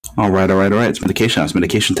All right. It's medication. It's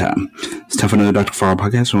medication time. It's time for another Dr. Kavarga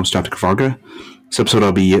podcast. I'm Dr. Kavarga. This episode,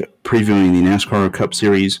 I'll be previewing the NASCAR Cup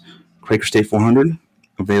Series Quaker State 400,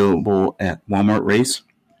 available at Wal-Mart race.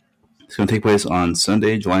 It's going to take place on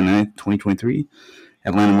Sunday, July 9th, 2023,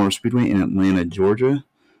 Atlanta Motor Speedway in Atlanta, Georgia.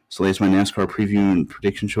 So, latest my NASCAR preview and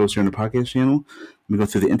prediction shows here on the podcast channel. I'm going to go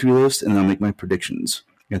through the entry list, and then I'll make my predictions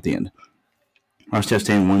at the end. Austin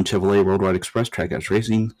Chastain 1 Chevrolet Worldwide Express Trackhouse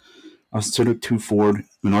Racing. Austin Cedric 2 Ford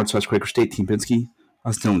Menards / Quaker State Team Penske.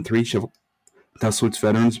 Austin Dillon 3 Chevrolet Salutes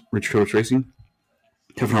Veterans Rich Trovis Racing.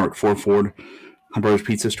 Kevin Harvick 4 Ford Hunt Brothers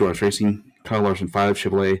Pizza Storehouse Racing. Kyle Larson 5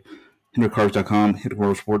 Chevrolet HenryCars.com Hit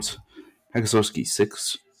Motorsports. Pakasowski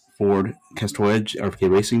 6 Ford Castle Edge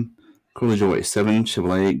RFK Racing. Corey LaJoie 7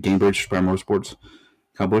 Chevrolet Gamebridge Spire Motorsports.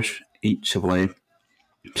 Kyle Busch 8 Chevrolet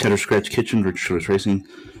Cheddar Scratch Kitchen Rich Trovis Racing.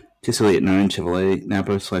 Chase Elliott 9 Chevrolet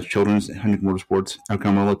Napa / Children's Hendrick Motorsports.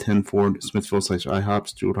 Alcamarola 10 Ford Smithfield / IHOP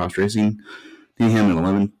Stewart Haas Racing. Danny Hamlin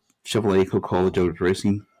 11 Chevrolet Coca-Cola Joe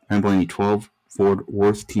Racing. Ryan Blaney 12 Ford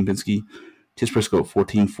Worth Team Penske. Chase Briscoe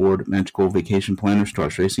 14 Ford Magical Vacation Planner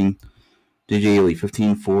Stars Racing. JJ Ely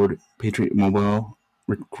 15 Ford Patriot Mobile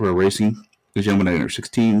Crow Racing. Gentleman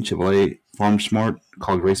 16 Chevrolet Farm Smart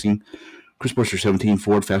Cog Racing. Chris Buescher 17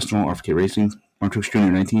 Ford Fastenal RFK Racing. Mark Truex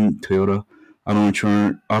Jr. 19 Toyota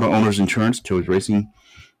Auto Owners Insurance, Joey's Racing.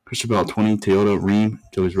 Christopher Bell, 20, Toyota Ream,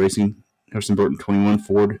 Joey's Racing. Harrison Burton, 21,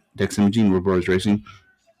 Ford Dex Imaging, Road Racing.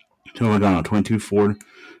 Tony Logano, 22, Ford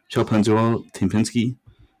Shell Pennzoil, Team Penske.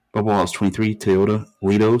 Bubba Wallace, 23, Toyota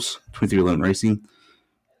Lidos, 2311 Racing.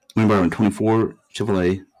 Wayne Byron, 24,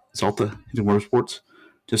 Chevrolet Zalta, Hinton Motorsports.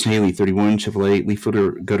 Justin Haley, 31, Chevrolet Leaf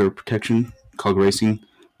Gutter Protection, Cog Racing.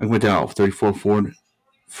 Mike McDowell, 34, Ford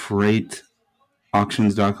Freight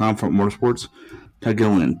Auctions.com Front Motorsports. Todd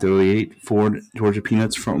Gilliland 38 Ford Georgia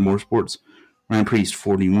Peanuts Front Motorsports. Ryan Priest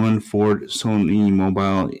 41 Ford Sony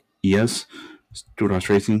Mobile ES Stewart Haas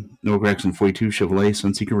Racing. Noah Gragson 42 Chevrolet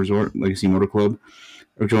Sunseeker Resort Legacy Motor Club.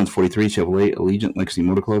 Eric Jones 43 Chevrolet Allegiant Legacy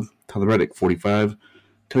Motor Club. Tyler Reddick 45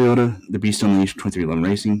 Toyota The Beast Unleashed 2311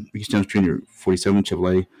 Racing. Ricky Stones Jr. 47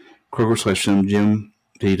 Chevrolet Kroger / Sim Jim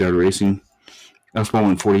J. Dart Racing. Alex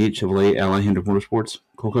Baldwin 48 Chevrolet Ally Hendrick Motorsports.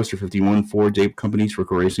 Cole Custer 51 Ford Jape Companies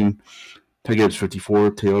Rico Racing. Ty Gibbs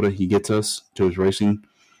 54 Toyota He Gets Us Joe's Racing.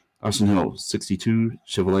 Austin Hill 62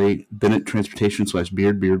 Chevrolet Bennett Transportation /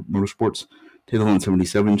 Beard Motorsports. Taylor Lynn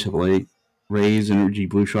 77 Chevrolet Rays Energy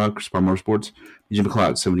Blue Shock Spar Motorsports. DJ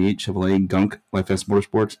McLeod 78 Chevrolet Gunk Life S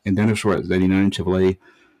Motorsports. And Dennis Suarez 99 Chevrolet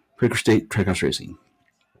Quaker State Trackhouse Racing.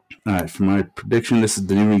 All right, for my prediction, this is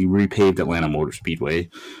the newly repaved Atlanta Motor Speedway,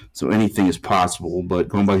 so anything is possible, but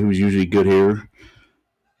going by who's usually good here,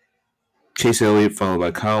 Chase Elliott, followed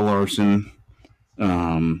by Kyle Larson,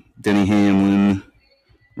 Denny Hamlin,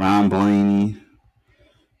 Ryan Blaney,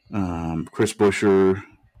 Chris Buescher,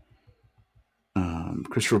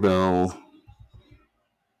 Christopher Bell,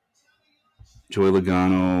 Joey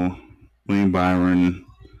Logano, Wayne Byron,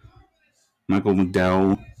 Michael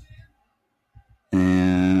McDowell,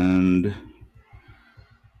 and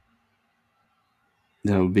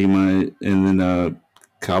that would be and then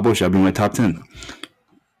Kyle Busch, that would be my top 10.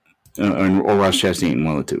 Or Ross Chastain,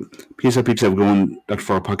 one of the two. Peace out, peeps. Have a good one. Dr.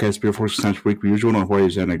 Farr Podcast, Beer Force times per week, per usual. And I hope you're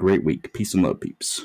having a great week. Peace and love, peeps.